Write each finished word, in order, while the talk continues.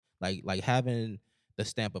like having the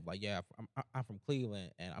stamp of like, yeah, I'm from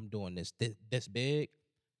Cleveland and I'm doing this big.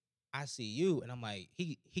 I see you, and I'm like,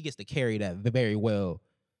 he gets to carry that very well,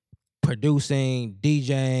 producing,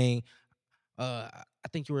 DJing. I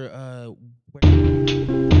think you were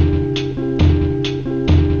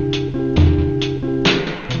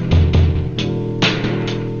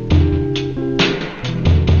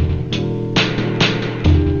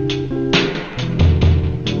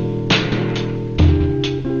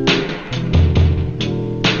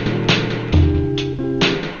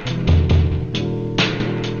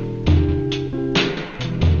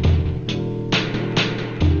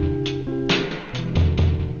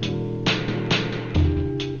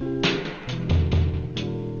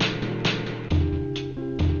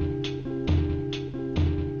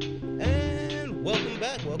And welcome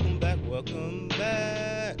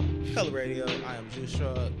back. Color Radio. I am Juice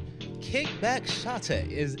Shrug. Kickback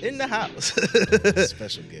Shate is in the house.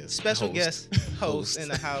 Special guest host in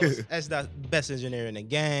the house. That's the best engineer in the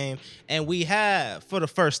game. And we have, for the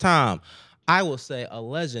first time, I will say a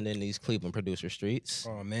legend in these Cleveland producer streets.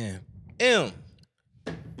 Oh man, M.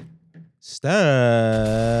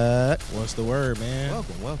 Stud. what's the word, man?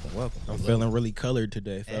 Welcome. I'm feeling really colored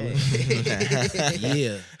today, fellas. Hey.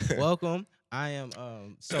 Yeah. Welcome. I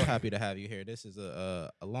am so happy to have you here. This is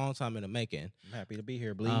a long time in the making. I'm happy to be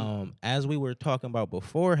here, Bleed. As we were talking about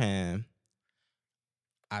beforehand,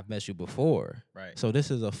 I've met you before. Right. So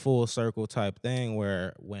this is a full circle type thing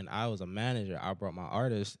where when I was a manager, I brought my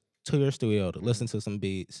artists to your studio to listen to some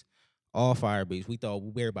beats, all fire beats. We thought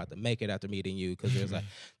we were about to make it after meeting you because it was like,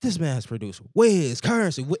 this man has produced Wiz,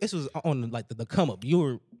 Currency. This was on like the come up. You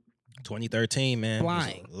were 2013, man.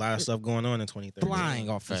 Flying. A lot of stuff going on in 2013. flying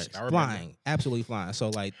off Facts. this, I remember. flying, absolutely flying. So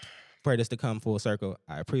like for this to come full circle,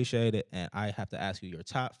 I appreciate it, and I have to ask you your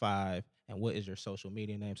top 5 and what is your social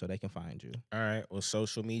media name so they can find you. All right. Well,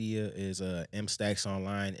 social media is MStacks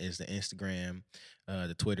Online is the Instagram.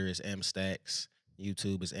 The Twitter is MStacks.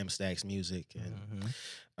 YouTube is MStacks Music.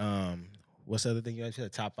 And what's the other thing you guys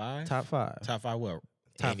said? Top 5? Top 5. Top 5 what?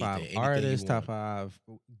 Top Anything- 5 anything artists, you top want.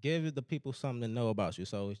 5. Give the people something to know about you.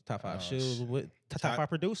 So top 5 Oh, shoes. What top top- 5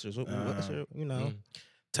 producers? What's your,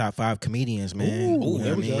 Top 5 comedians, man. Ooh, You know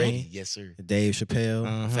there what we I go. mean? Yes, sir. Dave Chappelle,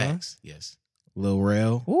 Uh-huh. Facts. Yes. Lil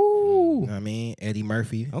Rel. You Ooh. know what I mean? Eddie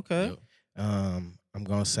Murphy. Okay. Yep. I'm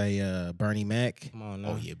gonna say Bernie Mac. Come on now.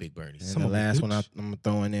 Oh yeah, Big Bernie. And Some the of the last one gooch. I'm gonna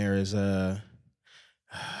throw in there is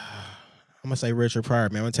I'm gonna say Richard Pryor,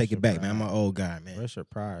 man. I'm gonna take Richard it back, man. Pryor. I'm an old guy, man. Richard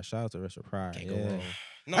Pryor. Shout out to Richard Pryor. Can't go Yeah. wrong.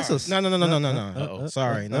 No, That's a- no.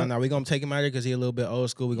 Sorry, no. We're gonna take him out of here because he's a little bit old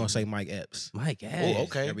school. We're gonna say Mike Epps. Mike Epps. Oh,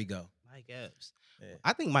 okay. There we go. Mike Epps. Yeah.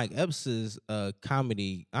 I think Mike Epps'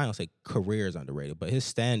 comedy, I don't say career is underrated, but his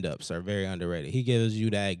stand-ups are very underrated. He gives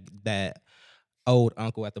you that old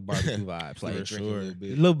uncle at the barbecue vibes. Like For sure. a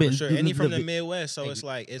little bit. For sure. And he from the little bit- Midwest, so it's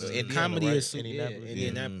like it's Indiana, comedy right? is super, Indianapolis.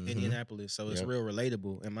 Mhm. Indianapolis. So it's Yep. real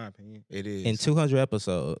relatable, in my opinion. It is. In 200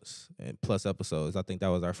 episodes, plus episodes, I think that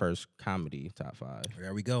was our first comedy top 5.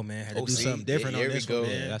 There we go, man. Had to Oh, do see, something different there on we this go. one,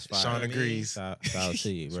 Yeah, man. that's fine. Sean You know what I mean? agrees. Shout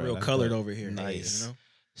to you, It's bro. real That's colored dope. over here. Nice. You know?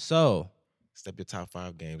 So, Step your top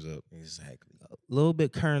 5 games up. Exactly. a little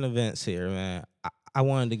bit current events here, man. I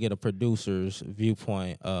wanted to get a producer's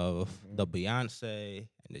viewpoint of the Beyonce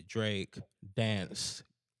and the Drake dance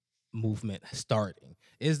movement starting.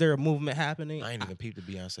 Is there a movement happening? I ain't even peeped the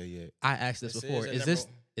Beyonce yet. I asked this This before. is a Is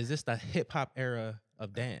number- this the hip hop era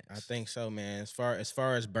of dance? I think so, man. As far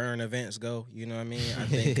as burn events go, you know what I mean.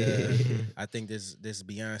 I think this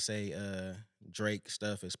Beyonce Drake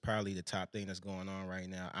stuff is probably the top thing that's going on right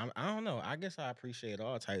now. I don't know. I guess I appreciate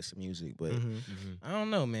all types of music, but Mhm. I don't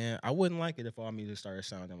know, man. I wouldn't like it if all music started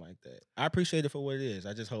sounding like that. I appreciate it for what it is.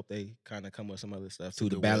 I just hope they kind of come with some other stuff too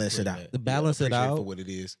to Do balance what- it out. To balance it appreciate out. for what it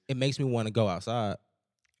is, It makes me want to go outside.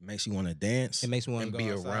 Makes you want to dance. It makes me want and to be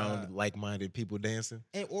go outside. around like-minded people dancing.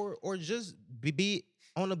 And or just be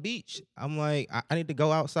on the beach. I'm like, I need to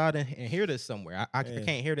go outside and hear this somewhere. I Yeah.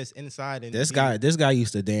 can't hear this inside. And This guy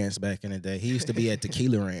used to dance back in the day. He used to be at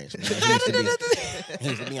Tequila Ranch. Man. He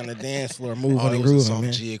used to be on the dance floor, moving Oh, it and was a grooving, soft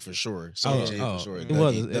man. jig for sure. Oh, Soft jig oh, for sure. it Dougie-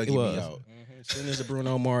 was, Dougie it me was. out. As soon as the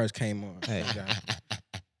Bruno Mars came on, Hey.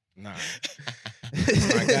 nah.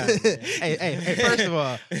 my God, man. hey, first of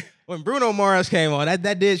all, when Bruno Mars came on,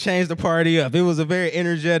 that did change the party up. It was a very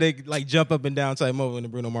energetic, like jump up and down type moment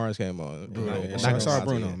when Bruno Mars came on. Bruno Not- Mars. not Shout gonna lie out to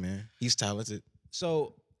Bruno, you. man. He's talented.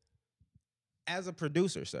 So, as a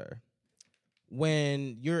producer, sir,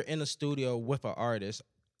 when you're in a studio with an artist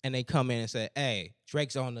and they come in and say, "Hey,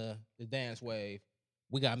 Drake's on the dance wave,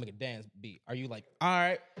 we gotta make a dance beat," are you like, "All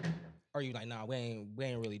right"? Or are you like, "Nah, we ain't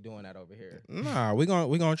really doing that over here"? Nah, we're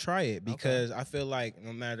gonna try it because I feel like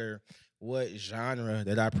no matter what genre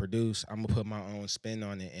that I produce, I'm gonna put my own spin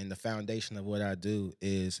on it. And the foundation of what I do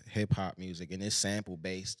is hip hop music, and it's sample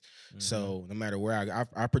based. So no matter where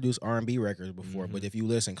I produce R&B records before, but if you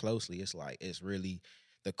listen closely, it's really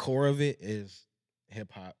the core of it is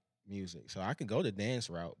hip hop music. So I could go the dance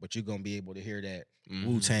route, but you're gonna be able to hear that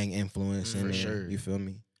Wu-Tang influence in For there. sure. You feel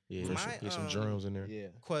me? Yeah, My, get some drums in there. Yeah.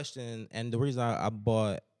 Question, and the reason I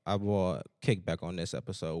bought Kickback on this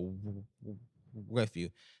episode with you,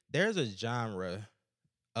 there's a genre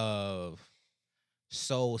of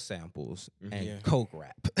soul samples and Yeah. coke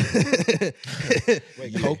rap.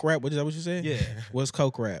 Wait, coke rap? What is that? What you said? Yeah. What's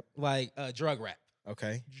coke rap? Like drug rap.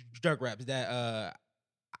 Okay. Drug raps that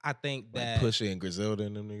I think Like that Pusha and Griselda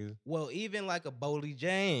and them niggas. well, even like a Boldy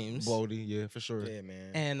James Boldy, yeah, for sure. Yeah,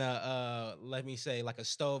 man. and let me say like a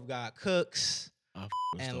Stove God Cooks I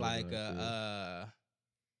and Stove like God, yeah.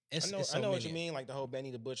 it's, I it's know so what you many. mean, like the whole Benny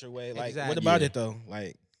the Butcher way. Like, Exactly. what about Yeah. it though?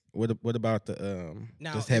 Like, what about the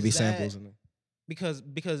Now, just heavy is that- samples in it?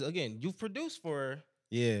 Because again, you've produced for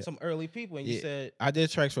Yeah. some early people, and you Yeah. said I did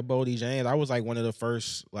tracks for Boldy James. I was like one of the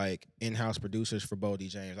first like in-house producers for Boldy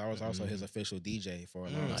James. I was also his official DJ for a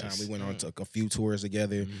long Nice. time. We went on to a few tours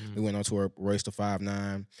together. We went on tour Royce the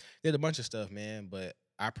 5'9". Did a bunch of stuff, man. But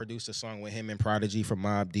I produced a song with him and Prodigy for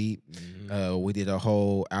Mobb Deep. We did a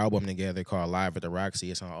whole album together called Live at the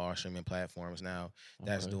Roxy. It's on all streaming platforms now.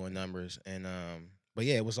 That's Okay. doing numbers. And but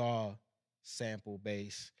yeah, it was all sample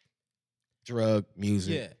based drug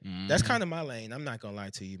music. yeah. That's kind of my lane. I'm not gonna lie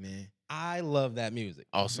to you, man. I love that music.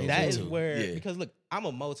 Also, That me is too. where Yeah. because look, I'm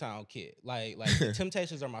a Motown kid. Like the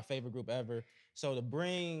Temptations are my favorite group ever. So to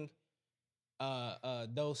bring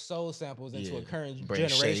those soul samples into a Yeah. current Bring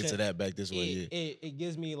generation, shades to that back this way. Yeah. it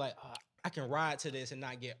gives me like I can ride to this and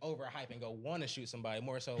not get overhyped and go want to shoot somebody.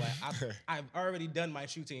 More so like I've already done my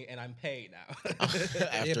shooting and I'm paid now. After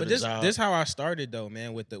Yeah, but the job. this how I started though,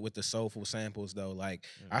 man, with the soulful samples though. Like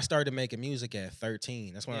I started making music at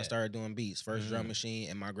 13. That's when I Yeah. started doing beats. First drum machine,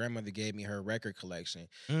 and my grandmother gave me her record collection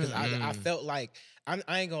because I Mm. felt like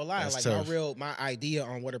I ain't gonna lie, That's like tough. my idea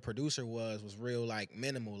on what a producer was real like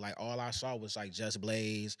minimal. Like all I saw was like Just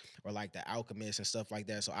Blaze or like The Alchemist and stuff like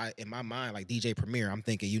that. So I in my mind like DJ Premier, I'm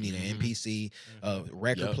thinking you need an MPC, a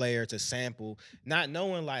record Yup. player to sample, not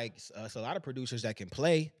knowing like it's a lot of producers that can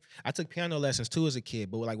play. I took piano lessons too as a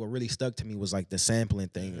kid, but like what really stuck to me was like the sampling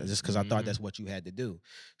thing, just because I thought that's what you had to do.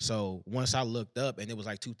 So once I looked up, and it was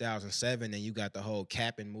like 2007, and you got the whole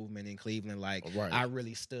capping movement in Cleveland. Like Right. I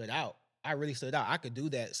really stood out. I could do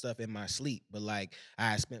that stuff in my sleep, but like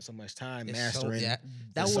I had spent so much time It's mastering. that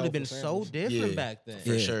the would have been soulful so samples. different Yeah, back then.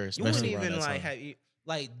 For Yeah. sure. You wouldn't Especially around even that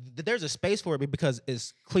like time. there's a space for it because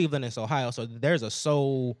it's Cleveland and it's Ohio, so there's a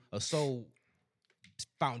soul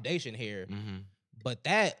foundation here. But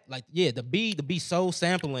that the be soul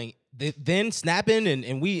sampling, then snapping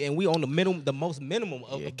and we on the most minimum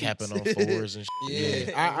of Yeah, the capping beats. on fours and shit.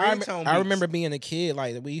 Yeah, Ringtone I beats. remember being a kid.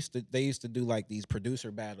 Like they used to do like these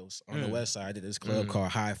producer battles on the west side of this club called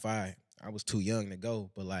High Five. I was too young to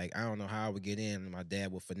go, but like I don't know how I would get in. My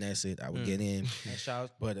dad would finesse it. I would get in, And shout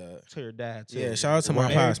out but to your dad too. yeah, shout out to my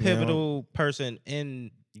Very pops, man. pivotal person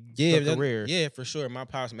in yeah, the career. yeah, for sure. My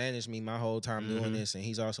pops managed me my whole time doing this, and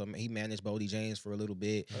he managed Boldy James for a little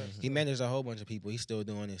bit. He managed a whole bunch of people. He's still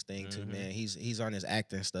doing his thing too, man. He's on his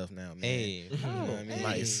acting stuff now, man. Hey, You know what I mean?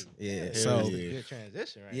 Nice. Yeah. Hell So yeah. good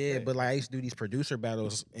transition, right? yeah, there. but like I used to do these producer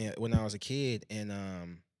battles when I was a kid, and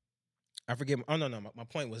I forget. Oh no, my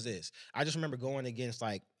point was this. I just remember going against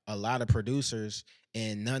like a lot of producers,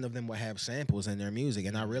 and none of them would have samples in their music.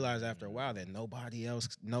 And I realized after a while that nobody else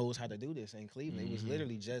knows how to do this in Cleveland. It was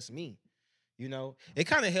literally just me. You know, it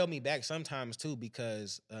kind of held me back sometimes too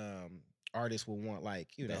because artists will want like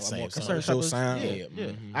That a more same sound. commercial sound.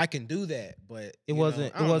 Yeah. I can do that, but It you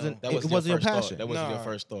wasn't- know, I don't know. That was It wasn't your first thought. passion. That wasn't your Nah,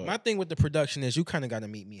 first thought. My thing with the production is you kind of got to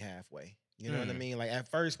meet me halfway. You know what I mean? Like at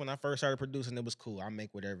first, when I first started producing, it was cool. I'll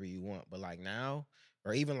make whatever you want. But like now,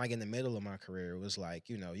 or even like in the middle of my career, it was like,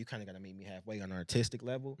 you kind of got to meet me halfway on an artistic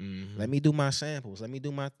level. Let me do my samples. Let me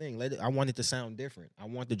do my thing. I want it to sound different. I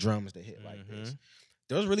want the drums to hit like this.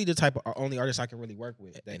 Those really the type of only artists I can really work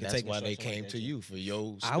with. That And can that's take why they instruction like came that to shit. you for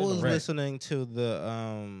your. I was spin-off. listening to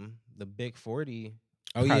the Big 40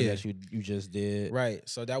 Oh project you just did. Right.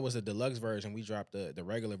 So that was the deluxe version. We dropped the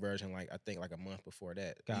regular version I think like a month before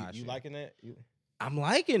that. Gotcha. You liking that? I'm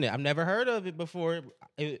liking it. I've never heard of it before.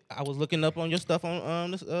 I was looking up on your stuff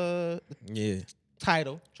on this Yeah.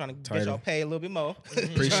 Title, trying to get y'all paid a little bit more. Trying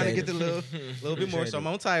to get the little bit more. So I'm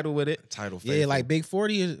on Title with it. Title. Yeah, like Big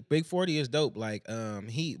 40 is dope. Like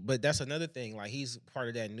but that's another thing. Like he's part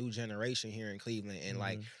of that new generation here in Cleveland. And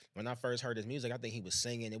like when I first heard his music, I think he was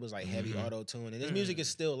singing. It was like heavy auto tune, and his music is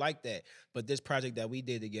still like that. But this project that we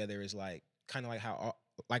did together is like kind of like how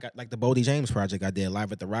like the Bodie James project I did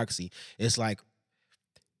live at the Roxy. It's like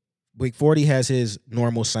Big 40 has his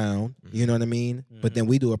normal sound, you know what I mean? But then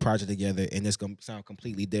we do a project together and it's gonna sound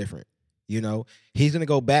completely different. You know, he's gonna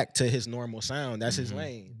go back to his normal sound. That's his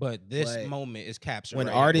lane. But this moment is captured. When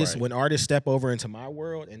artists step over into my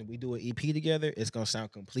world and we do an EP together, it's gonna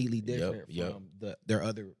sound completely different from their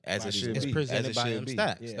other. As it should It's be. presented by M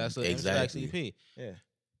Stacks. Yeah. That's an M Stacks EP. Yeah,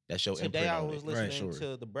 That's your Today I was listening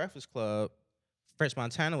to The Breakfast Club. French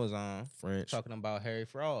Montana was on talking about Harry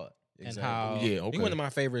Fraud. Exactly. And how He's one of my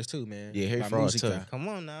favorites too, man. Yeah, Harry By Fraud Musica. too. come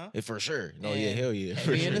on now. For sure. No, And hell yeah. For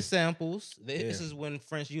me sure. and the samples. This is when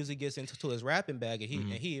French usually gets into his rapping bag, and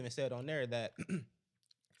he even said on there that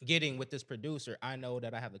getting with this producer, I know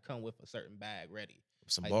that I have to come with a certain bag ready.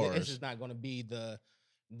 Some Like, bars. this is not going to be the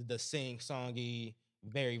sing songy,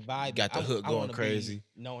 very vibey. Got the hook I going wanna be crazy.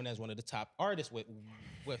 known as one of the top artists with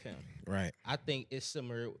him. Right. I think it's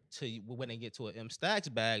similar to when they get to an M Stacks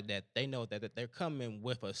bag, that they know that they're coming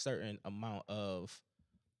with a certain amount of,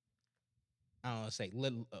 I don't want to say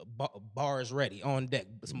little bars ready on deck,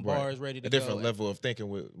 some Right. bars ready to A different go. level of thinking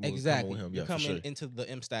with Exactly. with him. You're Yeah, for coming sure. into the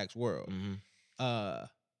M Stacks world. Mhm.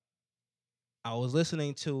 I was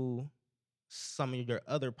listening to some of your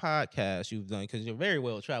other podcasts you've done, because you're very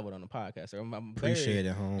well traveled on the podcast. So I'm Appreciate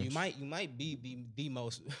it, Holmes. You might be the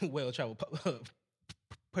most well traveled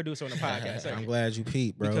producer on the podcast. I'm glad you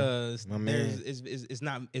peeped, bro. Because My there's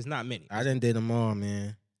man. it's not many. I done did them all,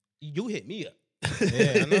 man. You hit me up.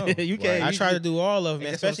 Yeah, I know. You can't. I try to do all of them,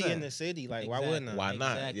 That's what I'm especially in saying. the city. Like, Exactly. why wouldn't I? Why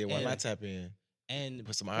not? Exactly. Yeah, why And- not tap in? And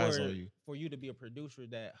Put some eyes on you. For you to be a producer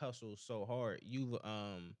that hustles so hard, you've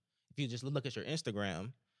if you just look at your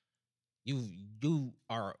Instagram, you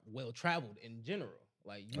are well traveled in general.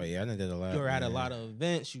 Like, Oh yeah, I done did a lot. you're at a man. lot of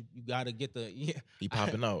events. You got to get the He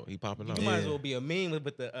popping out. He popping You out. might as Yeah. well be a meme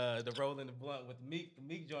with the rolling the blunt with the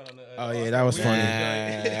Meek joint on the. Oh yeah, that was Weird funny.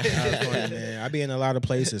 joint. That was funny, man. I be in a lot of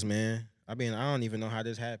places, man. I don't even know how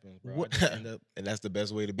this happens, bro. I What? just end up, And that's the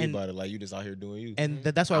best way to be And- about it. Like, you just out here doing you. And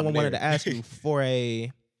that's why I I'm wanted there. to ask you, for a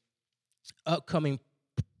upcoming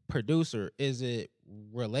producer, is it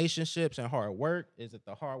relationships and hard work? Is it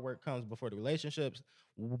the hard work comes before the relationships?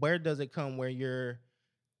 Where does it come where you're,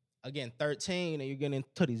 again, 13 and you're getting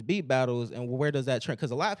into these beat battles, and where does that trend?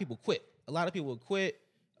 Because a lot of people quit. A lot of people quit.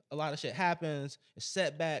 A lot of shit happens,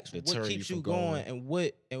 setbacks. Deter What you keeps from you going.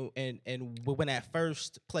 going, and when that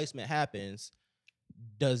first placement happens,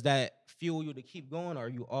 does that fuel you to keep going, or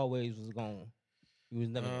you always was going? You was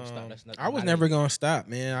never gonna stop. That's not. I was not never it. gonna stop,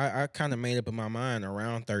 man. I kind of made up in my mind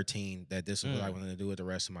around 13 that this is what I Mm. wanted to do with the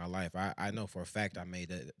rest of my life. I know for a fact I made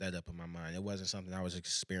that up in my mind. It wasn't something I was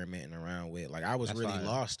experimenting around with. Like, I was That's really fire.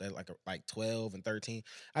 lost at like 12 and 13.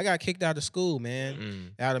 I got kicked out of school,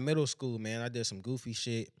 man. Out of middle school, man. I did some goofy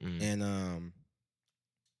shit,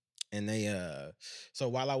 and they so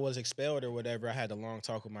while I was expelled or whatever, I had a long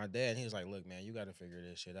talk with my dad. And he was like, "Look, man, you got to figure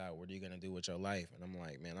this shit out. What are you gonna do with your life?" And I'm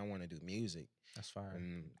like, "Man, I want to do music." That's fire.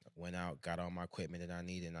 And went out, got all my equipment that I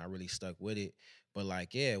needed, and I really stuck with it. But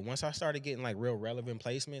like, yeah, once I started getting like real relevant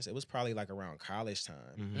placements, it was probably like around college time.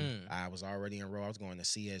 Mm. I was already enrolled. I was going to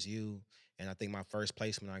CSU, and I think my first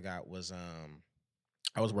placement I got was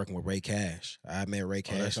I was working with Ray Cash. I met Ray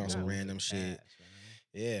Cash that's on some cool. random shit. Cash, man.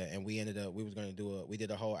 Yeah, and we ended up we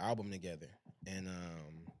did a whole album together, and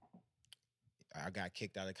I got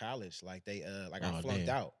kicked out of college. Like I Oh, flunked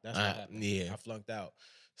damn. out. That's what happened. Yeah. I flunked out.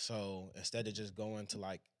 So instead of just going to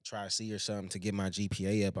like try C or something to get my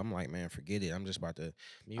GPA up, I'm like, man, forget it. I'm just about to.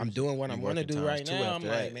 I'm doing what You I want to working do right times two now. I'm after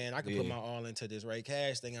like, that. man, I could put Yeah. my all into this Ray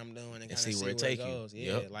Cash thing I'm doing and kind of see see where where it it take you. goes.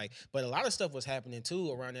 Yeah, Yep. like, but a lot of stuff was happening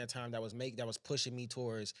too around that time that was pushing me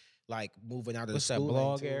towards like moving out of What's the that school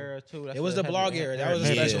blog lane, too. era too? That's It was what the had blog era. That was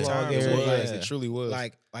a Yeah. special time. It It was. was. It truly was.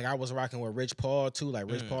 Like I was rocking with Rich Paul too. Like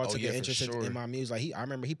Rich Paul Oh, took yeah, an for interest sure. in my music. Like I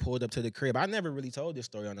remember he pulled up to the crib. I never really told this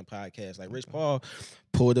story on the podcast. Like Rich Paul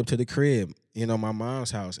pulled up to the crib, my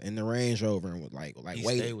mom's house in the Range Rover, and was like he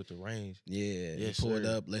waiting. stayed with the range. Yeah, Yes, he pulled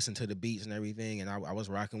sir. up, listened to the beats and everything, and I was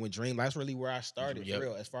rocking with Dream. That's really where I started, Yep. for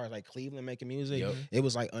real. As far as like Cleveland making music, Yep. it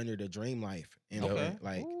was like under the Dream Life. Okay.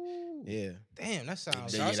 Like, Ooh. yeah. Damn, that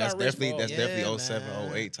sounds. Yeah, Shouts that's out Rich definitely Paul. that's Yeah, definitely man.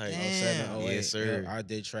 07, 08 type. Damn. 07, 08. Yes, sir. Yep, I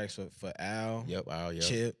did tracks for Al, Yep. Oh, yep.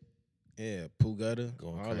 Chip, Yeah, Pooh Gutter,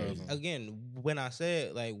 Going all crazy. of them. Again, when I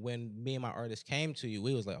said like when me and my artist came to you,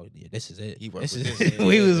 we was like, oh yeah, this is it. He worked This with is this. it.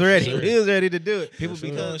 We Yeah, was for ready. sure. We was ready to do it. People For be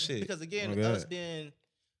sure. doing shit. Because again, Oh, God. us being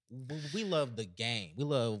we love the game. We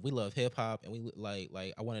love hip hop, and we like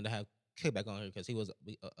I wanted to have Kickback on here because he was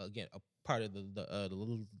again a part of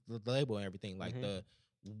the label and everything. Like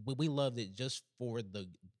we loved it just for the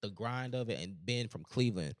grind of it and being from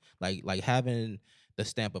Cleveland, like having the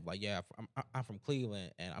stamp of like, yeah, I'm from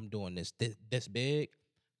Cleveland and I'm doing this big.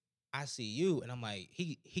 I see you, and I'm like,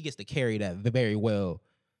 he gets to carry that very well,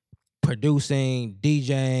 producing,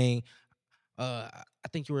 DJing. I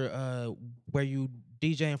think you were you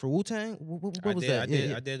DJing for Wu Tang? What was that?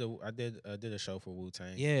 I did a show for Wu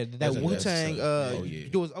Tang. Yeah, that That's a- Wu that's Tang. a- oh, yeah.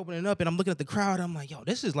 You was opening up, and I'm looking at the crowd. I'm like, yo,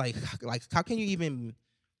 this is like how can you even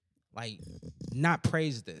like not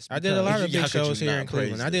praise this? I did a lot of How big could you shows here not in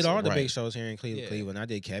Cleveland. praise I did this? all the Right. big shows here in Yeah. Cleveland. I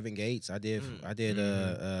did Kevin Gates. I did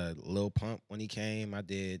Lil Pump when he came. I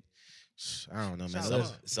did I don't know, man. Shout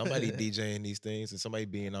out. Somebody DJing these things and somebody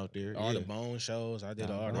being out there. All yeah. the Bone shows. I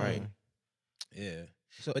did all Right. that. Right. Yeah.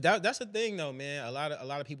 So But that's the thing though, man. A lot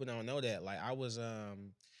of people don't know that. Like I was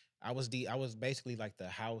basically like the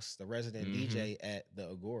resident DJ at the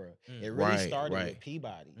Agora. Mm. It really Right, started right. with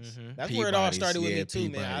Peabody's. Mhm. That's where it all Peabody's, started with yeah, me too,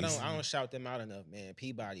 man. Peabody's. I don't shout them out enough, man.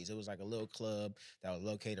 Peabody's. It was like a little club that was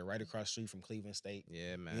located right across the street from Cleveland State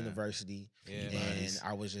yeah, man. University. Yeah, And Peabody's.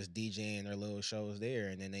 I was just DJing their little shows there,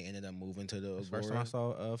 and then they ended up moving to the The Agora. first time I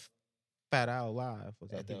saw Fat Owl live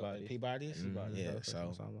was at at the Peabody. Peabody's. Peabody, Yeah, that was the first time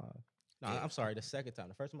I so saw him live. No, Yeah. I'm sorry. The second time,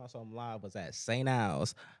 the first time I saw him live was at St.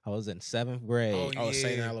 Al's. I was in 7th grade. Oh,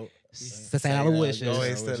 St. yeah. Alo. St. Aloysius, Go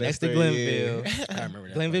ahead, still next to there, Glenville. yeah. I remember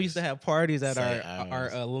that. Glenville place. used to have parties at St. our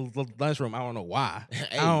Al's. lunchroom. I don't know why.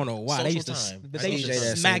 Hey, I don't know why. They social used to time. they used to DJ'd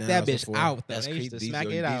at smack St. that Al's bitch before. out. Though. That's They used crazy. to smack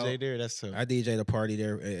it out. DJ there. That's tough. I DJ'd a party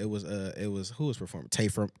there. It was who was performing? Tay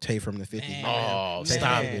from the 50s. Man. Oh, Man.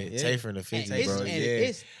 stop Man. it. Yeah. Tay from the And 50, bro. Yeah.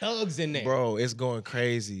 it's thugs in there. Bro, it's going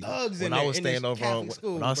crazy. Thugs in when there I was in this staying over on Catholic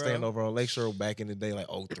school, when I was bro. staying over on Lakeshore back in the day, like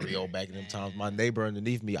 03, back in them times, my neighbor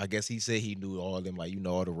underneath me, I guess he said he knew all them, like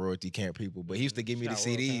all the royalty camp people, but he used to give me the Shout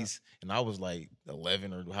out, CDs, and I was like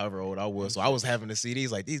 11 or however old I was, so I was having the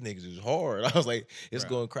CDs like these niggas is hard. I was like, it's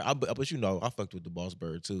Bro. going crazy. But I fucked with the Boss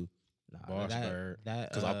Bird too, Nah, Boss Bird.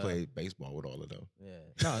 because I played baseball with all of them.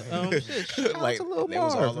 Yeah. No, shit, shout out like to Lil they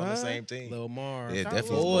was Marv, all on the man. same team. Lil Mar. Yeah, Shout out to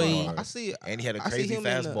definitely Lil was Marv. hard. I see, And he had a I see crazy him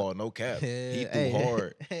in the- fastball, no cap. He Yeah, threw hey,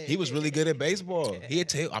 hard. He was really good at baseball. Yeah. He'd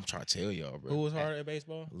tell. I'm trying to tell y'all, bro. Who was hard at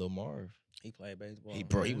baseball? Lil Marv. He played baseball.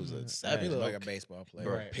 He was a He savage. looked bro. like a baseball player.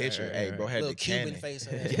 Bro, Right, pitcher. right, Hey, right, bro right. had Little the Cuban cannon. face.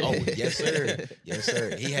 Oh, yes, sir. Yes,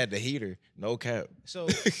 sir. He had the heater. No cap.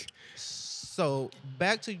 So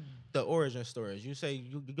back to the origin stories. You say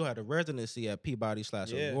you had a residency at Peabody /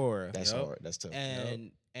 Yeah. Aurora. That's Yup. hard. That's tough.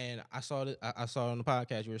 And I saw I saw on the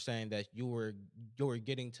podcast you were saying that you were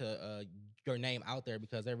getting to your name out there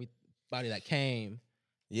because everybody that came.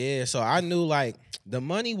 Yeah, so I knew like the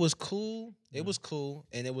money was cool. It was cool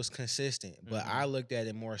and it was consistent. But I looked at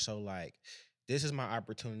it more so like this is my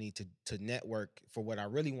opportunity to network for what I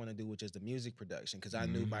really want to do, which is the music production. Because I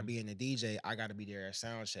knew by being a DJ, I got to be there at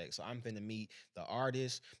sound check. So I'm finna meet the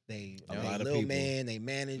artist, a lot of little people. man, they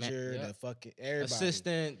manager, yeah. the fucking everybody.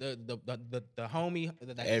 Assistant, the homie that stay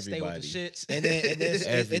with the Everybody. shits. And then it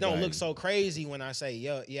don't Everybody. look so crazy when I say,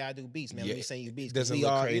 yeah, I do beats, man. Let me Yeah, send you beats. doesn't We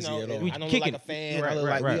look all, crazy at all. We I don't look kick like it. a fan. Right, I look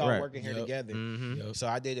like right, we all right. working here Yup. together. Mm-hmm. So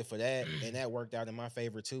I did it for that, and that worked out in my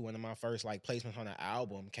favor too. One of my first like placements on an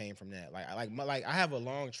album came from that. Like I have a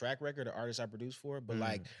long track record of artists I produced for, but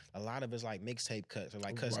like a lot of it's like mixtape cuts or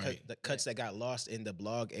like Right. the cuts that got lost in the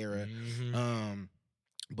blog era. Mhm.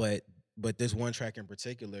 But this one track in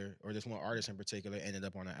particular, or this one artist in particular, ended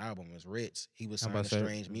up on an album. It was Ritz. He was How signed about to that?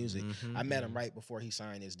 Strange Music. Mhm. I met him right before he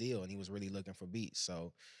signed his deal, and he was really looking for beats.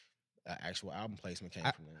 So, an actual album placement came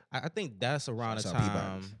from that. I think that's around the Shouts out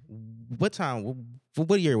time. Peabody's. What time?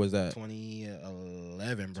 What year was that?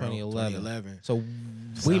 2011, bro. 2011. So we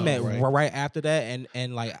Sound met right. right after that,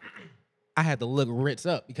 and like I had to look Ritz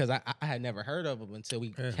up because I had never heard of him until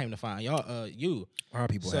we Yeah. came to find y'all. You. A lot of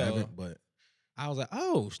people So- haven't, but I was like,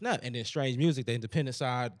 oh snap! And then Strange Music, the independent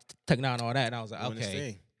side, taking out all that, and I was like, doing his okay,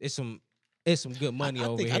 thing. it's some good money I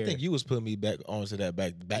over think, here. I think you was putting me back onto that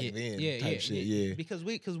back then type shit. Yeah. Because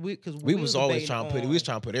we We was always debating trying to put. on- We was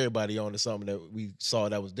trying to put everybody on to something that we saw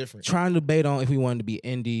that was different. trying to debate on if we wanted to be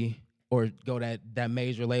indie or go that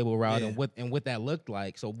major label route Yeah. and what that looked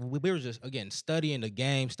like. So we were just again studying the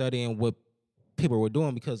game, studying what people were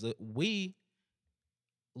doing because we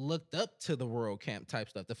looked up to the World Camp type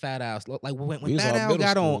stuff, the Fat Owls. Like when We was Fat all Owl middle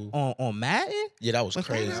got school. on Madden. Yeah, that was When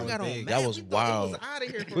Fat crazy. Owl got on Madden, That was we thought wild. It was out of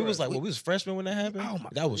here for We was us. like, when we was freshmen when that happened. Oh my,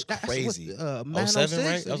 that was that's crazy. Madden 07, 06?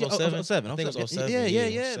 right? That was Yeah, 07? 07. I think it was 07. Yeah.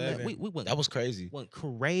 Man, 07. we went. That was crazy. Went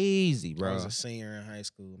crazy, I bro. was a senior in high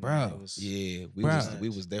school, man. Bro. It was, Yeah, Bruh. we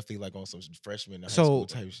was definitely like on some freshman in high So- school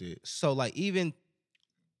type shit. So like even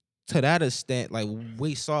to that extent, like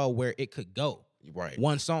we saw where it could go. Right.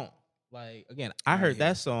 One song. Like again, I heard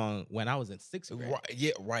that song when I was in 6th grade. Right.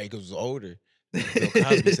 Yeah, right. Because it was older. Bill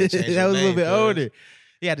Cosby said, "Change that your was a little name, bit cuz." older.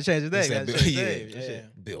 He had to change his He name. said Had to Bill- change his yeah. name. Yeah.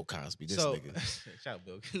 Shit. Bill Cosby, this So, nigga. shout out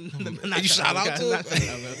Bill. You shout out to him?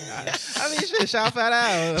 I mean, shit, shout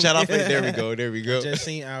out. Shout out for there we go. There we go. just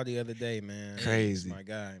seen Al the other day, man. Crazy. He's my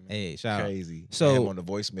guy, man. Hey, shout out. Crazy. So- I had him on the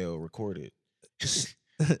voicemail recorded.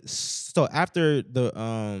 So after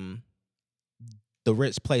the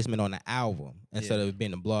Ritz placement on the album instead Yeah. of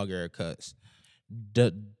being the blogger cuts,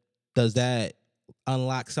 does that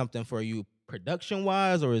unlock something for you production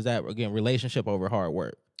wise, or is that again relationship over hard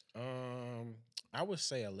work? I would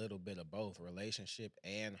say a little bit of both, relationship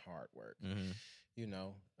and hard work. You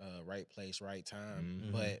know, right place, right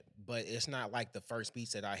time. Mhm. But it's not like the first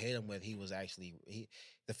beats that I hit him with. He was actually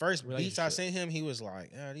the first beats I Relationship. sent him. He was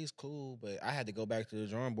like, "Yeah, these cool," but I had to go back to the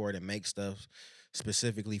drawing board and make stuff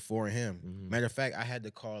specifically for him. Mhm. Matter of fact, I had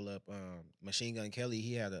to call up Machine Gun Kelly.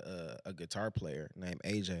 He had a guitar player named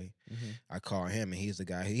AJ. I called him, and he's the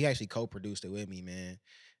guy. He actually co-produced it with me, man.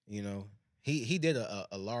 You know, he did a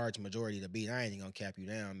large majority of the beat. I ain't even gonna cap you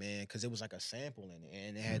down, man, because it was like a sample in it,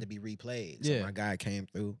 and it had to be replayed. So Yeah. my guy came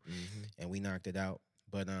through, Mhm. and we knocked it out.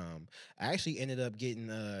 But I actually ended up getting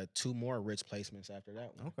 2 more Ritz placements after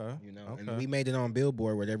that one. Okay. You know, Okay. and we made it on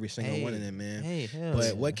Billboard with every single one of Hey, them, man. Hey, hell But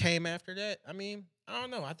yeah. what came after that? I mean, I don't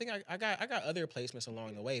know. I think I got other placements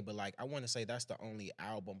along the way, but like I want to say that's the only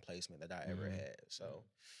album placement that I ever Mhm. had. So,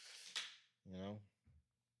 you know,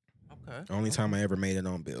 Okay. only time I ever made it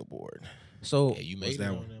on Billboard. So Yeah, you What's made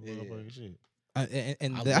that that one? one. Yeah. Motherfucking shit.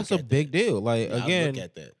 and I that's a look at big deal. Like Yeah, I again, look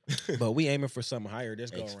at that. But we aiming for something higher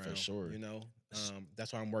this go For around. sure. You know,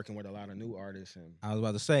 that's why I'm working with a lot of new artists and I was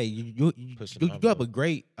about to say you Pushing you the have a envelope.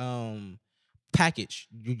 great package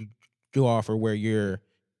you offer where you're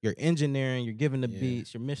engineering, you're giving the Yeah.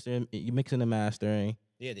 beats, you're mixing and mastering,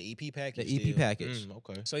 yeah, the EP package. the EP deal. package.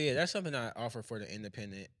 Okay. So yeah, that's something I offer for the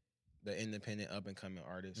independent up and coming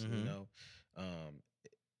artists. Mhm. You know,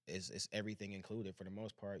 it's everything included for the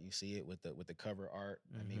most part. You see it with the cover art.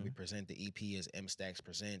 I mean, we present the EP as M Stacks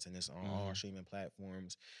Presents, and it's on all streaming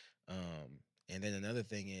platforms. And then another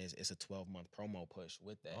thing is it's a 12-month promo push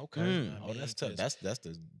with that. Okay. Mm. You know what I Oh, mean? that's tough. 'Cause That's the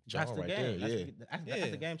That's genre the right game. there. Yeah. That's Yeah.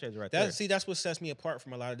 the game changer right That's that's what sets me apart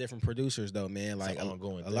from a lot of different producers, though, man. It's Like an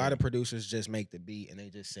ongoing a lot thing. of producers just make the beat and they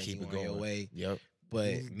just send Keep you it on your going. way. Yep. But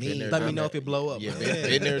Been me, there, Let me done know that. if it blow up. Yeah, Yeah.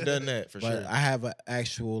 been there, done that for but sure. I have an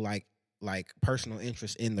actual like personal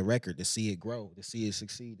interest in the record to see it grow, to see it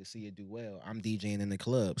succeed, to see it do well. I'm DJing in the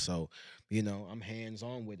club, so you know I'm hands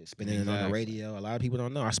on with it, spinning it on the Exactly. radio. A lot of people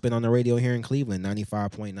don't know I spin on the radio here in Cleveland,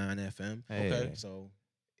 95.9 FM. Hey. Okay. So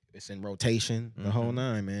it's in rotation, the Mm-hmm. whole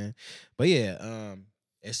nine, man. But yeah,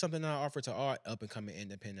 it's something I offer to all up and coming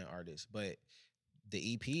independent artists. But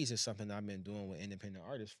the EPs is something I've been doing with independent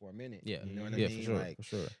artists for a minute. Yeah. You know what Yeah, I mean? for sure. Like For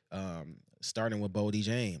sure. starting with Bodie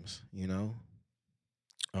James, you know.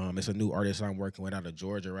 It's a new artist I'm working with out of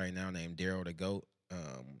Georgia right now named Daryl the Goat.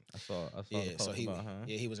 I saw the Yeah, post so he about, huh?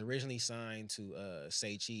 yeah he was originally signed to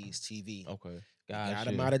Say Cheese TV. Okay. Got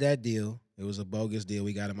him out of that deal. It was a bogus deal.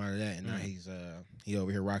 We got him out of that, and now Mm. he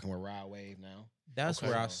over here rocking with Rod Wave now. That's Okay.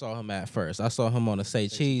 where I saw him at first. I saw him on the Say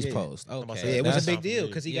Cheese Yeah. post. about to Okay. say, Yeah, it was that a big sound deal familiar.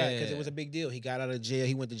 because Yeah. it was a big deal. He got out of jail.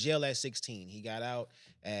 He went to jail at 16. He got out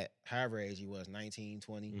at however age he was, 19,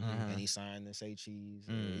 20, Mhm. and he signed to Say Cheese.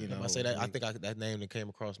 Mm. You know, I say that. I we- think that name that came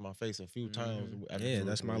across my face a few times. after Yeah, for-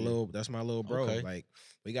 that's for my a year. little bro. Okay. Like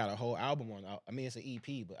we got a whole album on. I mean, it's an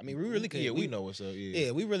EP, but I mean, we really could. Yeah, we know what's up. Yeah.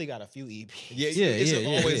 Yeah, we really got a few EPs. Yeah, Yeah, it's yeah,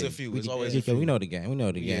 always yeah. a few. We- It's always yeah, a few. we know the game. We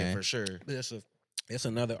know the Yeah, game. for sure. But it's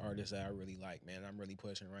another artist that I really like, man. I'm really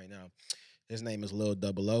pushing right now. His name is Lil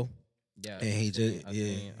Double O, Yeah. and he just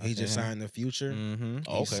he just signed. signed the Future. Mm-hmm.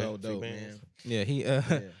 Oh, He's okay. so Few dope, bands. man. Yeah, he.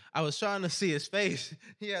 Yeah. I was trying to see his face.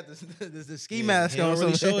 He had the ski Yeah, mask he on. don't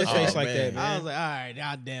really so- show his Oh, face like man. that, man. I was like, all right,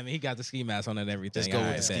 god damn it, he got the ski mask on and everything. Just go All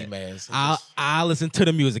with right, the ski bet. mask. I'll listen to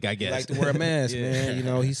the music, I He guess. like to wear a mask, Yeah. man. You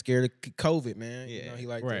know, he's scared of COVID, man. You Yeah, know, he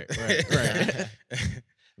like right, to, right.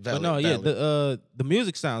 But Valid, no, yeah, valid. the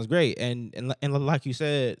music sounds great, and like you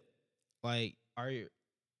said, like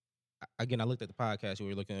again, I looked at the podcast you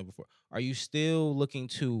were looking at before. Are you still looking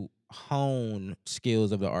to hone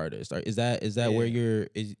skills of the artist? Or is that where Yeah.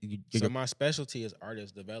 you're So my specialty is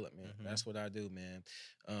artist development. Mhm. That's what I do, man.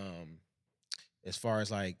 As far as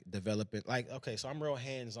like developing, like, okay, so I'm real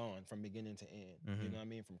hands on from beginning to end. You Mhm. know what I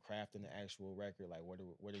mean? From crafting the actual record, like what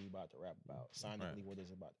are you about to rap about? Sonically, what is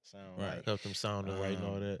it about to sound Right. like? Help them sound right and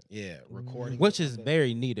all that. Yeah, recording, which is the-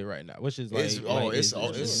 very needed right now. Which is like It's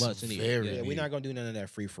it's much needed. very yeah, needed. we're not gonna do none of that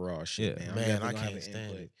free for all shit, Yeah. man. Man, definitely I gonna have can't an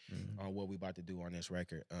stand input it. on what we about to do on this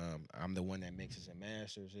record. I'm the one that mixes and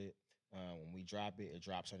masters it. When we drop it, it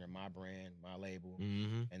drops under my brand, my label.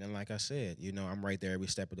 Mm-hmm. And then, like I said, you know, I'm right there every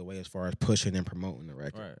step of the way as far as pushing and promoting the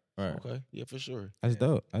record. Right. Okay. Yeah, for sure. That's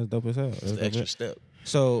dope. That's dope as hell. It's That's the dope extra as- step.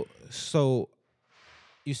 So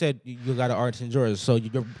you said you got an artist in Georgia. So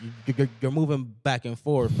you're moving back and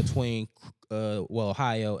forth between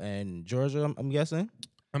Ohio and Georgia. I'm guessing.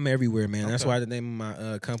 I'm everywhere, man. That's Okay. why the name of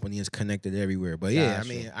my company is Connected Everywhere. But yeah, Gotcha. I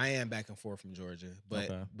mean, I am back and forth from Georgia. But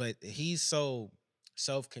Okay. but he's so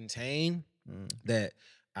self-contained that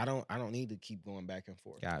I don't need to keep going back and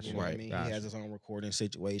forth. Gotcha. You know what I Right. mean? Gotcha. He has his own recording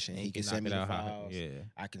situation. He can knock send me it the out how- files. Yeah.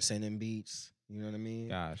 I can send him beats. You know what I mean?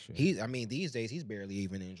 Gotcha. I mean, these days he's barely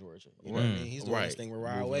even in Georgia. You know what I Right. mean? He's doing this Right. thing with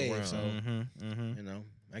Ride Moving Wave. around. So Mm-hmm. you know,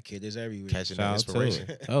 that kid is everywhere. Catching that Shout out inspiration.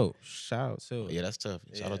 to it. Oh, shout out to it. Yeah, that's tough.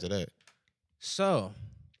 Shout out Yeah. to that. So,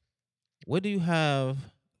 what do you have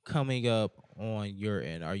coming up on your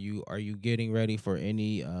end? Are you getting ready for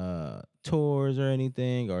any tours or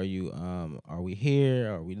anything? Are we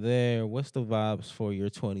here? Are we there? What's the vibes for your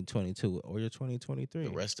 2022 or your 2023? The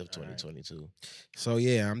rest of All right. 2022. So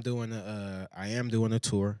yeah, I am doing a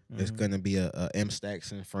tour. It's Mhm. gonna be a M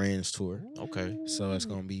Stacks and Friends tour. Okay. So it's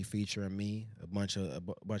gonna be featuring me, a bunch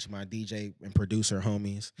of my DJ and producer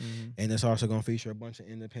homies, Mhm. and it's also gonna feature a bunch of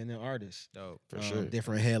independent artists, Dope. For sure.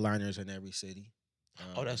 different headliners in every city.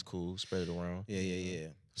 Oh, that's cool. Spread it around. Yeah.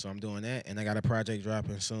 So I'm doing that, and I got a project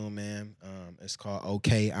dropping soon, man. It's called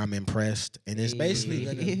Okay, I'm Impressed, and it's basically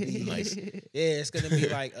gonna be Nice. yeah, it's gonna be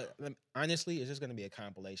like honestly, it's just gonna be a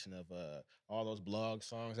compilation of all those blog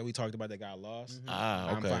songs that we talked about that got lost. Ah,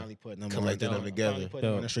 I'm okay. finally putting them Collecting on, them together. finally putting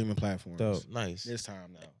them on Dope. the streaming platforms. Dope. Nice. This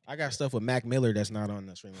time now, I got stuff with Mac Miller that's not on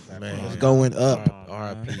the streaming platform. Man. It's going up.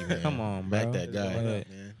 R.I.P. man. Come on, Back bro. that It's guy. going Hey. up,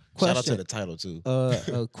 man. Shout out to Question. the title too.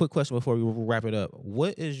 A quick question before we wrap it up.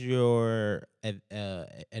 What is your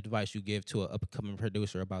advice you give to an upcoming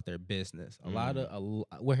producer about their business?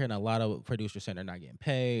 We're hearing a lot of producers saying they're not getting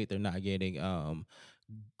paid, they're not getting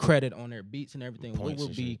credit on their beats and everything. What Points would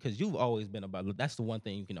and be, shit. because you've always been about, that's the one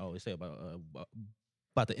thing you can always say about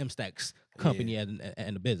the M Stacks company and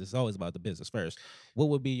the business. It's always about the business first. What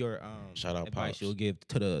would be your Shout out advice Pops. you'll give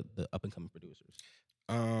to the up and coming producers?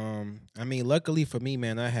 I mean, luckily for me,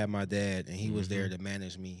 man, I had my dad, and he was there Mhm. to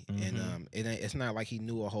manage me. Mhm. And it's not like he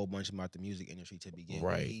knew a whole bunch about the music industry to begin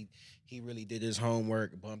Right. with. He really did his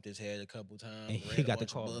homework, bumped his head a couple times, And read he a got to bunch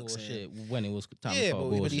of call books, and- bullshit when it was time to Yeah, call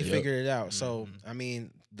but bullshit. he figured it out. So Mhm. I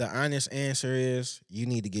mean, the honest answer is you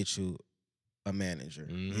need to get you a manager.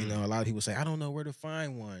 You Mhm. know, a lot of people say I don't know where to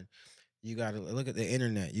find one. You got to look at the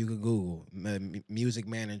internet. You can Google music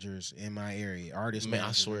managers in my area, artist Man, I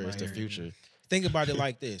managers in swear my it's the area. future. Think about it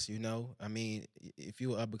like this, you know. I mean, if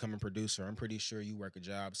you're a up-and-coming producer, I'm pretty sure you work a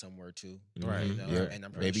job somewhere too, Right. You know? Yep. And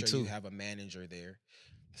I'm pretty Maybe sure two. you have a manager there.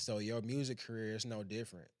 So your music career is no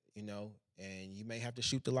different, you know. And you may have to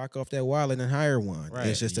shoot the lock off that wallet and hire one. Right.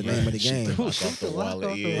 It's just the Yeah. name of the Shoot the game. lock Shoot off the the lock wallet.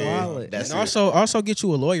 off the Yeah. wallet. That's And it. also get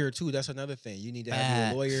you a lawyer too. That's another thing. You need to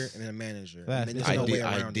have you a lawyer Facts. and a manager. Facts. I mean, there's no way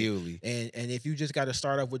around it. Ideally. And if you just got to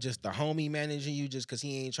start off with just the homie managing you just because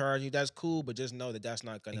he ain't charging you, that's cool. But just know that that's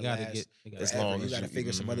not gonna You gotta last. get As forever. long You as got to you-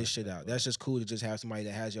 figure some other mhm. shit out. That's just cool to just have somebody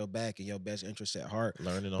that has your back and your best interests at heart.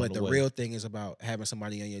 Learning on But the the way. real thing is about having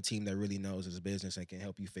somebody on your team that really knows his business and can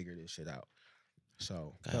help you figure this shit out.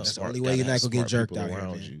 So Gotta that's the smart- only way gotta you're have not gonna get smart jerked people out here,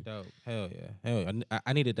 around man. you. Dope. Hell yeah.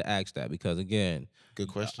 I needed to ask that because again, Good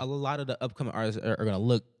question. a lot of the upcoming artists are gonna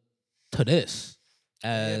look to this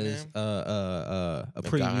as man. a The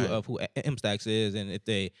preview guide. of who M Stacks is, and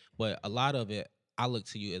but a lot of it, I look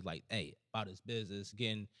to you as like, hey, about his business,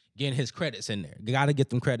 getting his credits in there. You gotta get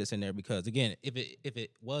them credits in there because again, if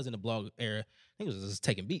it was in the blog era, niggas was just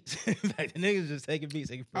taking beats. In fact, the niggas just taking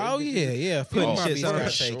beats. Oh yeah. Putting Fuck my shit beats on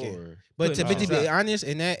got for taken. sure. But to Putting be shit honest,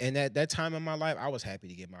 in that time in my life, I was happy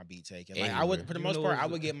to get my beat taken. Like I would, Anywhere. for the You most know part, I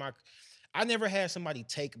it's- would get my. I never had somebody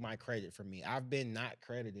take my credit from me. I've been not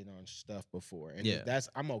credited on stuff before, and Yeah.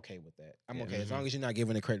 I'm okay with that. I'm Yeah. okay as long as you're not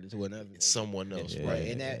giving the credit to another. nigga. Someone else, Yeah. Right. right?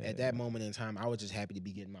 And at Yeah. that moment in time, I was just happy to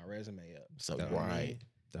be getting my resume up. So Dope. right.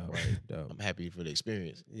 Dope. Right. Dope. I'm happy for the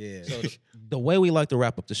experience. Yeah. So the way we like to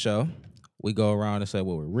wrap up the show, We go around and say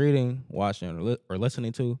what we're reading, watching, or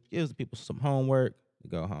listening to. Gives the people some homework to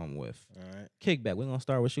go home with. All right. Kickback. We're gonna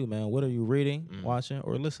start with you, man. What are you reading, watching,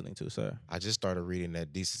 or listening to, sir? I just started reading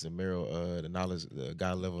that Desus and Mero, the knowledge, the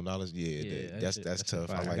God level knowledge. Yeah, that's tough.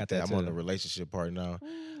 I like that. I'm on the relationship part now.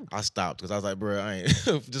 I stopped because I was like, bro, I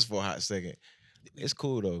ain't just for a hot second. It's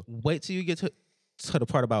cool though. Wait till you get to the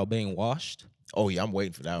part about being washed. Oh yeah, I'm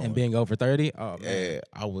waiting for that one. And being over 30. Oh man. Yeah,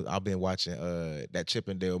 I've been watching that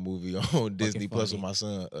Chippendale movie on Disney Plus with my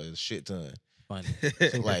son a shit ton. Funny.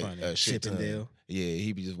 Like funny. a shit ton. Yeah,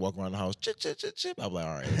 he be just walking around the house, chip, chip, chip, chip. I'm like,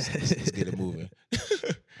 all right, let's get it moving.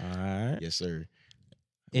 All right. Yes, sir.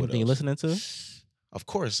 Anything you listening to? Of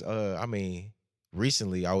course. I mean,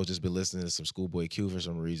 recently I was just been listening to some Schoolboy Q for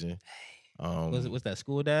some reason. What's that,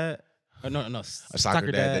 School Dad? Or no, a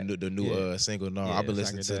Soccer Dad. The new single. No, I've been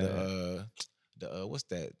listening to the what's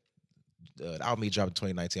that? The album he dropped in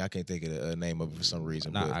 2019. I can't think of the name of it for some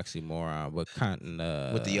reason. Not Oxymoron, but kind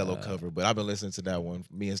with the yellow cover. But I've been listening to that one.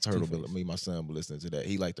 Me and my son, been listening to that.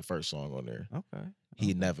 He liked the first song on there. Okay.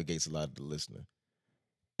 He navigates a lot of the listener.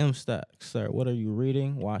 M Stack, sir, what are you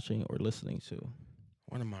reading, watching, or listening to?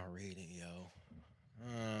 What am I reading, yo?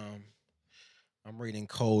 I'm reading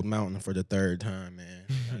Cold Mountain for the third time, man.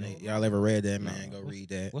 Y'all ever read that, man? Go read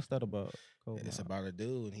that. What's that about? It's about a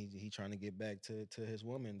dude, and he trying to get back to his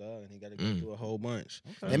woman, dog, and he got to go through a whole bunch.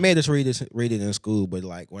 Okay. They made us read it in school, but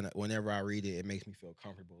like whenever I read it, it makes me feel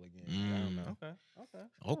comfortable again. I don't know.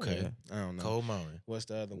 Okay. I don't know. Cold Mountain. What's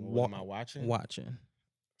the other one? What am I watching? Watching.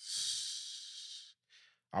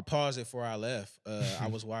 I paused it before I left. I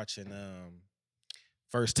was watching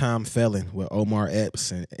First Time Felon with Omar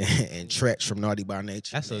Epps and Tretch from Naughty by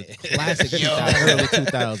Nature. That's a classic early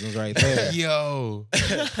 2000s right there. Yo.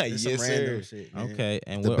 Yes, some random shit, man. Okay,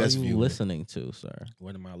 and what are you listening to, sir?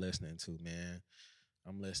 What am I listening to, man?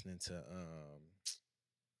 I'm listening to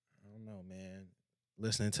I don't know, man.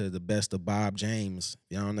 Listening to the best of Bob James.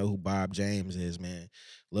 If y'all don't know who Bob James is, man,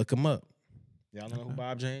 look him up. Y'all know who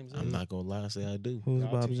Bob James is? I'm not gonna lie and say I do. Who's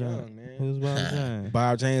Bob James? Man. Who's Bob James?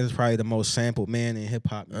 Bob James is probably the most sampled man in hip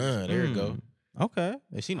hop. There you go. Okay.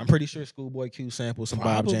 I'm pretty sure Schoolboy Q sampled some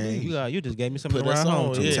Bob James. You just gave me something around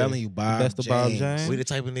home. I'm telling you, Bob James. We the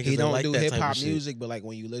type of niggas he don't like do that hip hop type music, but like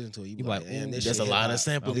when you listen to it, you be like, damn, there's a lot of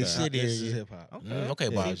sampled shit here. This is hip hop. Okay,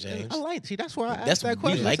 Bob James. I like. See, that's why I asked that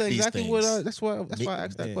question. Like that's these exactly things. that's why I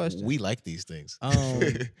asked that question. We like these things.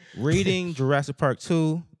 Reading Jurassic Park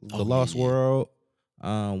 2, The Lost World.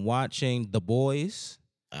 Watching The Boys.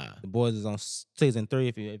 The Boys is on season 3.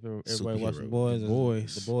 If everybody watched The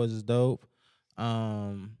Boys, The Boys is dope.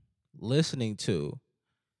 Listening to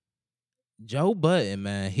Joe Budden,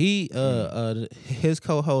 man. He his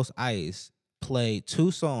co-host Ice played 2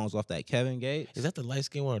 songs off that Kevin Gates. Is that the light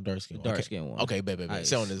skin one or dark skin one? Dark skin one. Okay, baby.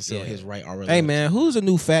 So on his right already. Hey man, who's a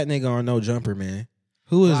new fat nigga on No Jumper, man?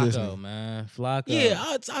 Who is this nigga? Man? Flocko. Yeah,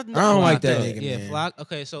 I don't like that nigga, yeah, man. Flock.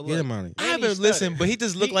 Okay, so look. Get him on it. I haven't listened, but he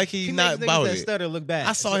just looked like he not about it. Stutter look bad.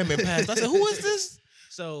 I saw him in past. I said, who is this?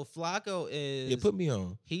 So Flocko is. Yeah, put me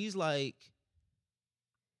on. He's like.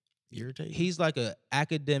 Irritating. He's like a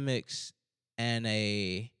academics and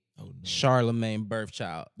a Charlemagne birth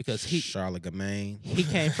child because Charlemagne. He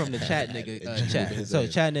came from the Chat nigga chat. So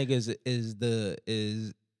Chat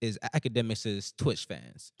nigga is academics' Twitch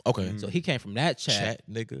fans. Okay. So he came from that chat.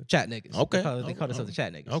 Chat niggas. Okay. They call themselves the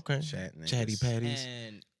Chat niggas. Okay. Chat niggas. Chatty patties.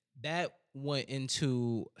 And that went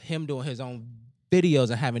into him doing his own videos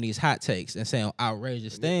and having these hot takes and saying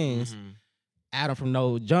outrageous things. Adam from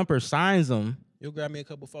No Jumper signs him. You'll grab me a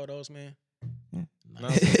couple photos, man. Yeah. No.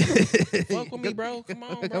 Fuck with me, bro. Come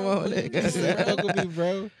on, bro. Come on, nigga. Fuck with me,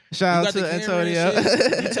 bro. Shout out to Antonio.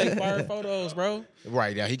 You take fire photos, bro.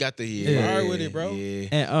 Right, yeah, he got the fire with it, bro. Yeah.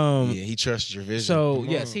 And he trusts your vision. So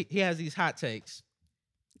yes, he has these hot takes.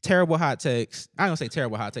 Terrible hot takes. I don't say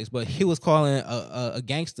terrible hot takes, but he was calling a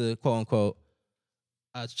gangster, quote unquote,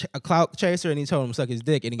 a clout chaser, and he told him to suck his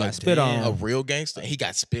dick, and he got spit on. A real gangster? He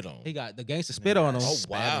got spit on. He got the gangster spit on him. Oh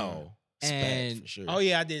wow. And for sure. Oh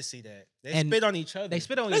yeah, I did see that. They spit on each other. They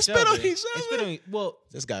spit on each other. Well,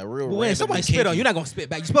 this guy real. When somebody spit on you, you're not gonna spit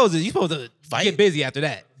back. You're supposed to fight. Get busy after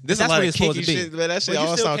that. This That's a lot what of it's supposed to be. shit, man. That shit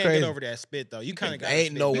all sound crazy. Get over that spit though. You kind of got.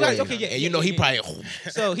 Ain't no way. Okay, yeah, and you know he probably.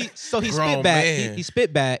 So he spit back. He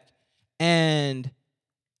spit back, and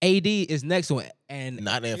AD is next to him, and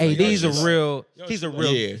not AD's a real. He's a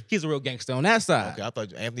real gangster on that side. Okay, I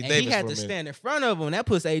thought Anthony and Davis. He had to stand in front of him. That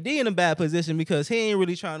puts AD in a bad position because he ain't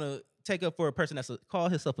really trying to take up for a person that's call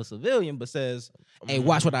himself a civilian, but says, "Hey,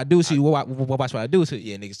 watch what I do to you. Watch what I do to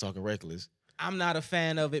you." Yeah, niggas talking reckless. I'm not a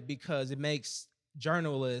fan of it because it makes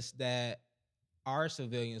journalists that are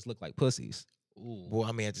civilians look like pussies. Ooh. Well,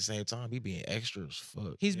 I mean, at the same time, he being extra as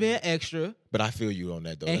fuck. He's being extra. But I feel you on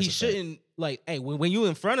that, though. And That's he shouldn't, like, hey, when you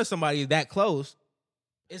in front of somebody that close,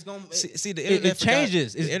 it's going to... See, the internet... It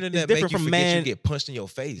changes. The internet it's different from man... You get punched in your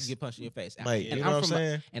face. You get punched in your face. Like, you know what I'm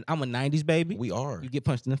saying? And I'm a 90s baby. We are. You get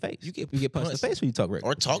punched in the face. You get punched in the face when you talk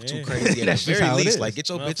regular. Or talk too crazy. At the very least. Like, get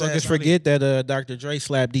your bitch ass... forget that Dr. Dre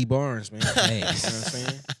slapped D Barnes, man. Hey. You know what I'm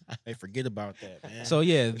saying? They forget about that, man. So,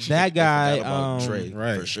 yeah, that guy... Dre,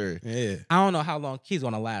 right. For sure. Yeah. I don't know how long he's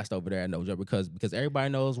going to last over there at No Joke because everybody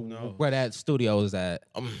knows where that studio is at.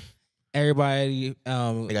 Everybody,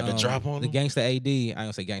 they got the drop on the gangster AD. I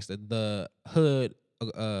don't say gangster. The hood,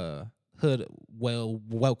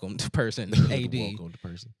 welcomed person. AD welcomed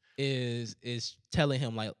person is telling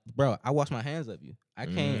him like, bro, I wash my hands of you. I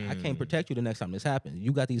can't protect you the next time this happens.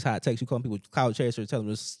 You got these hot takes. You calling people cloud chasers, telling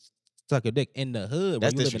them to suck your dick in the hood.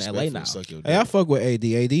 That's where you live in LA now. Hey, I fuck with AD.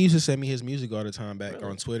 AD used to send me his music all the time back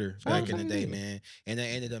on Twitter back in the day, man. And I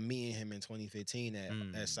ended up meeting him in 2015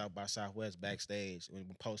 at South by Southwest backstage when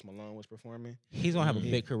Post Malone was performing. He's gonna have a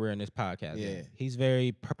big career in this podcast. Yeah, man. He's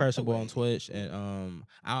very personable on Twitch, and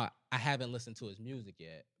I haven't listened to his music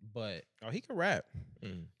yet, but he can rap.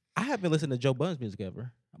 I haven't listened to Joe Budden's music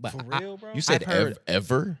ever. But for real, bro? You said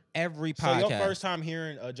ever? Every podcast. So your first time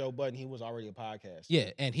hearing Joe Budden, he was already a podcast.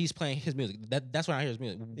 Yeah, and he's playing his music. That's when I hear his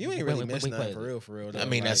music. You ain't really missing nothing for real. Though. I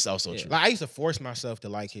mean, that's also true. Like, I used to force myself to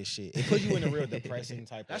like his shit. It put you in a real depressing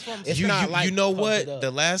type. That's what I'm saying. You know what?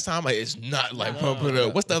 The last time it's not like Pump It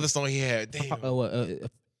Up. What's the other song he had? Damn.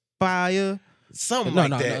 Fire. Something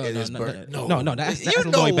like that. No, that's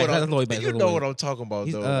Lloyd Banks. That's Lloyd Banks. You know what I'm talking about,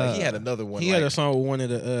 though. Like, he had another one. He had a song with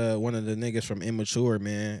one of the niggas from Immature,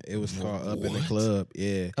 man. It was called Up in the Club.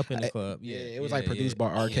 Yeah, Up in the Club. Yeah, it was like produced by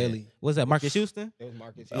R. Kelly. Was that Marcus Houston? It was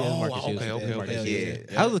Marcus. Okay.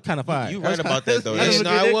 That was kind of fire. You right about that though. No,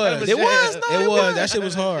 it was. It was. That shit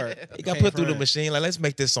was hard. He got put through the machine. Like, let's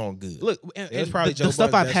make this song good. Look, it's probably the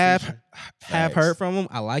stuff I have heard from him.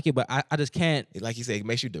 I like it, but I just can't. Like he said, it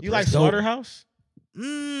makes you depressed. You like Slaughterhouse?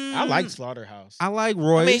 I like Slaughterhouse. I like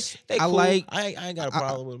Royce. I mean, cool. I ain't got a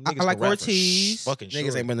problem with them. Niggas I like Ortiz. Fucking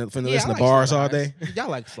niggas ain't been finna listen to bars all day. Y'all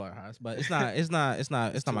like Slaughterhouse, but it's not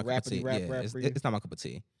my cup of tea. It's not my cup of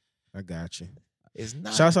tea. I got you. It's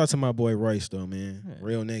not. Shouts out to my boy Royce though, man. Yeah.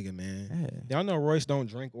 Real nigga, man. Yeah. Y'all know Royce don't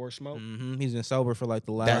drink or smoke. Mm-hmm. He's been sober for like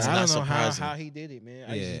the last. I don't know how he did it, man.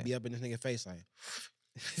 I used to be up in this nigga face like.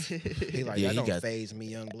 He like, that don't phase me,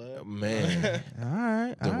 young blood. Man. All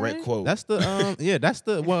right. Direct quote. That's the that's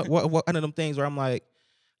the one of them things where I'm like,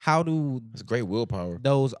 how do it's great willpower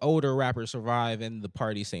those older rappers survive in the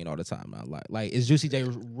party scene all the time? Like is Juicy J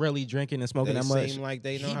really drinking and smoking that much? Seem like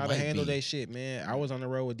they know how to handle their shit, man. I was on the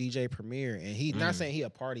road with DJ Premier, and he not saying he a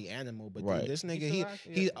party animal, but dude, this nigga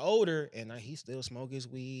he's older and he still smoke his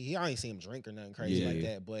weed. I ain't see him drink or nothing crazy like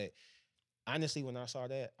that, but. Honestly, when I saw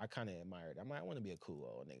that, I kind of admired. I'm like, I want to be a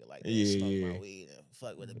cool old nigga like that. Smoke my weed and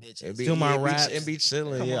fuck with the bitches. Do my raps and be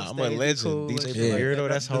chilling. Yeah, I'm a legend. Cool. DJ Premier, though,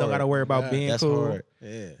 that's hard. You don't gotta worry about being cool. Hard.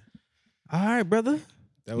 Yeah. All right, brother.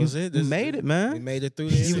 That was it. You made it, man. We made it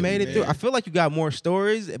through this. You made it through. I feel like you got more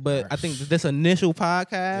stories, but I think this initial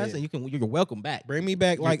podcast, and you're welcome back. Bring me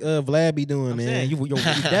back like Vlad be doing, man. You're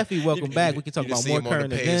definitely welcome back. We can talk about more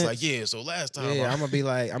current events. Like, so last time, I'm gonna be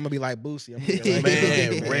like Boosie.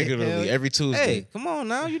 Man, regularly every Tuesday. Hey, come on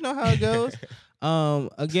now, you know how it goes.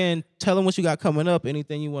 Again, tell them what you got coming up.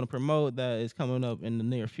 Anything you want to promote that is coming up in the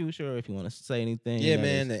near future, or if you want to say anything. Yeah,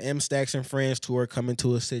 man. The M Stacks and Friends tour coming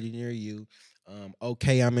to a city near you.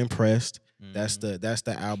 Okay, I'm impressed. Mm-hmm. That's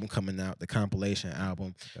the album coming out, the compilation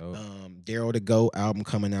album. Daryl the Goat album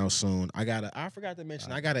coming out soon. I forgot to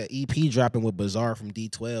mention I got an EP dropping with Bizarre from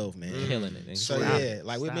D12, man. Killing it. So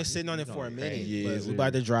we've been sitting on it for a minute, but we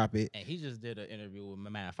about to drop it. And he just did an interview with my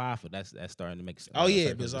man Fafa. That's starting to make sense.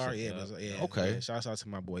 Bizarre. Yeah. Okay. Shouts out to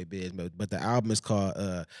my boy Biz, but the album is called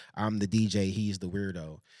I'm the DJ, He's the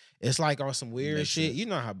Weirdo. It's like on some weird shit. You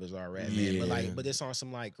know how Bizarre rap, man. But it's on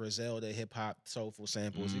some like Griselda hip hop soulful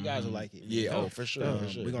samples. You guys will like it. Yeah, for sure.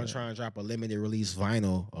 We're gonna try and drop a limited release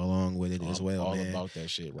vinyl along with it as well. All man. about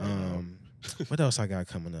that shit right now. What else I got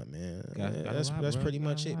coming up, man? That's pretty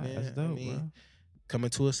much it, man. That's dope, bro.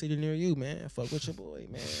 Coming to a city near you, man. Fuck with your boy,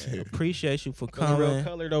 man. Appreciate you for coming. Real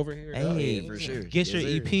colored over here. Hey, for sure. Get your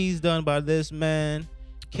EPs done by this man.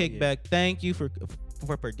 Kickback. Thank you for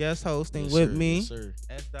guest hosting with me. Yes, sir.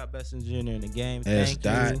 S. Best engineer in the game. Thank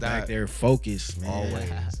you. Back there, focus, man.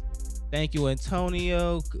 Always. Thank you,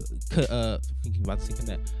 Antonio. About to say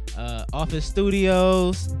connect. Office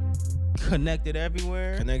Studios. Connected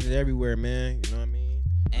everywhere, man. You know what I mean?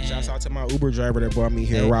 And shouts out to my Uber driver that brought me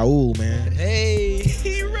here, Raul, man. Hey,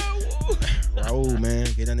 Raul. Raul, man.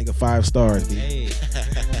 Get that nigga 5 stars, dude. Hey.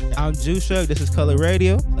 I'm Juice Shrug. This is Color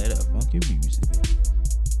Radio. Play that funky music.